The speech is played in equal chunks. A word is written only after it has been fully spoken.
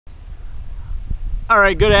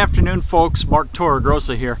Alright, good afternoon folks. Mark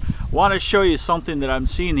Torregrossa here. Want to show you something that I'm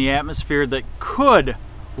seeing in the atmosphere that could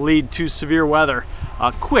lead to severe weather,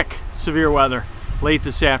 quick severe weather late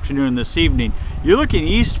this afternoon, this evening. You're looking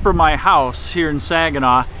east from my house here in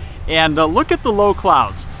Saginaw, and look at the low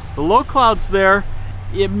clouds. The low clouds there,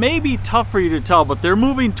 it may be tough for you to tell, but they're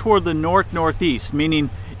moving toward the north-northeast,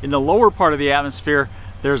 meaning in the lower part of the atmosphere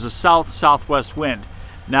there's a south-southwest wind.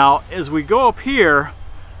 Now as we go up here,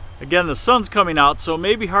 again, the sun's coming out, so it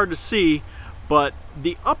may be hard to see, but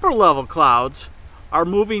the upper level clouds are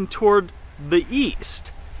moving toward the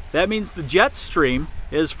east. That means the jet stream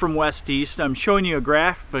is from west-east. I'm showing you a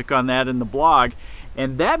graphic on that in the blog,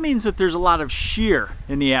 and that means that there's a lot of shear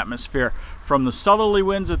in the atmosphere. From the southerly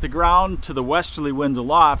winds at the ground to the westerly winds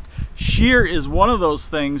aloft, shear is one of those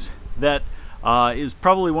things that is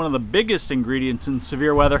probably one of the biggest ingredients in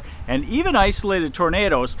severe weather, and even isolated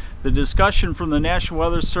tornadoes. The discussion from the National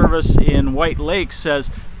Weather Service in White Lake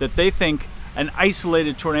says that they think an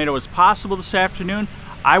isolated tornado is possible this afternoon.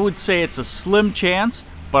 I would say it's a slim chance,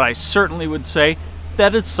 but I certainly would say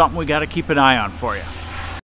that it's something we got to keep an eye on for you.